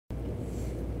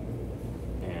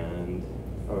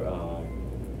or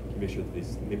make sure that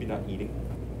they're maybe not eating,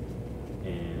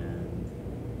 and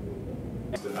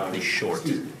Really short.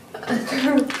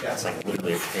 That's like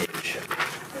literally a page.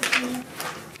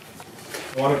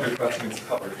 One of your questions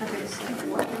covered.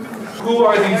 Who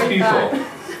are these people?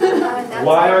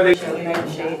 Why are they?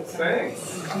 Thanks.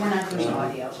 And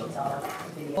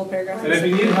if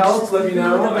you need help, let me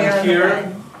know. I'm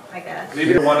here.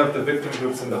 Maybe they're one of the victim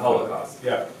groups in the Holocaust.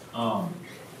 Yeah.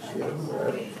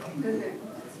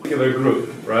 Particular group,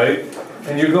 right?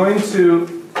 And you're going to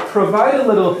provide a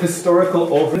little historical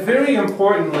overview. Very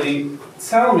importantly,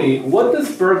 tell me, what does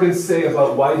Bergen say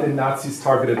about why the Nazis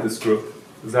targeted this group?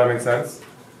 Does that make sense?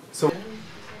 So.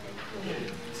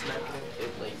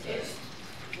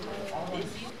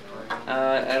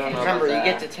 I don't know. Remember, you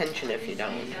get detention if you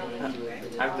don't.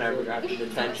 I've never gotten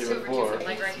detention before.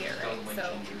 Like right here, right?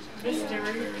 So this is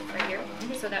right here.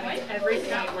 So that means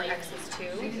everything where X is 2.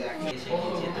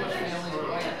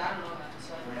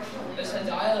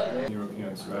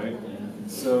 Europeans, right?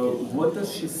 So what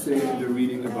does she say in the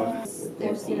reading about this?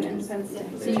 They're seen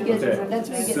insensitive. So you get that's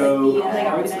where you get So like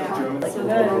parts of German Civil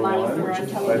War by the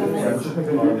French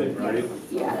army, right?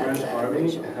 Yeah, The French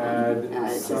army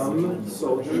had some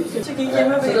soldiers.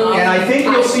 And I think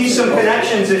you'll see some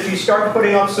connections if you start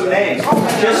putting up some names.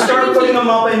 Just start putting them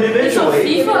up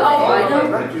individually.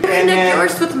 And then,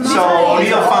 so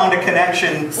O'Neill found a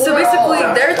connection. So basically,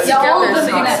 they're together, so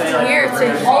from here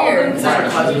to here.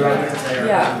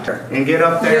 Yeah. And get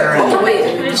up there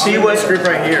and see what's group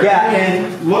right here. Yeah,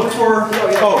 and look for,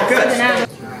 oh, good.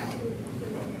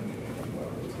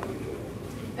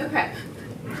 Okay.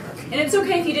 And it's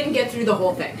okay if you didn't get through the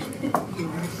whole thing.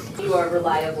 You are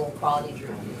reliable, quality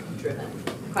driven.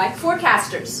 Okay?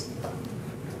 Forecasters.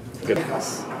 In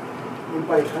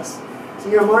parejas.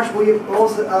 Señor Marsh, we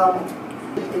also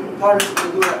in part we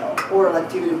do oral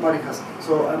activity in parejas.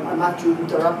 So I'm have to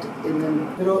interrupt and then.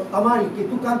 Pero Amari, que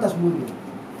tú cantas muy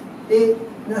bien.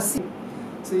 Nací.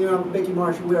 Señora Becky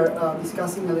Marsh, we are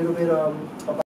discussing a little bit about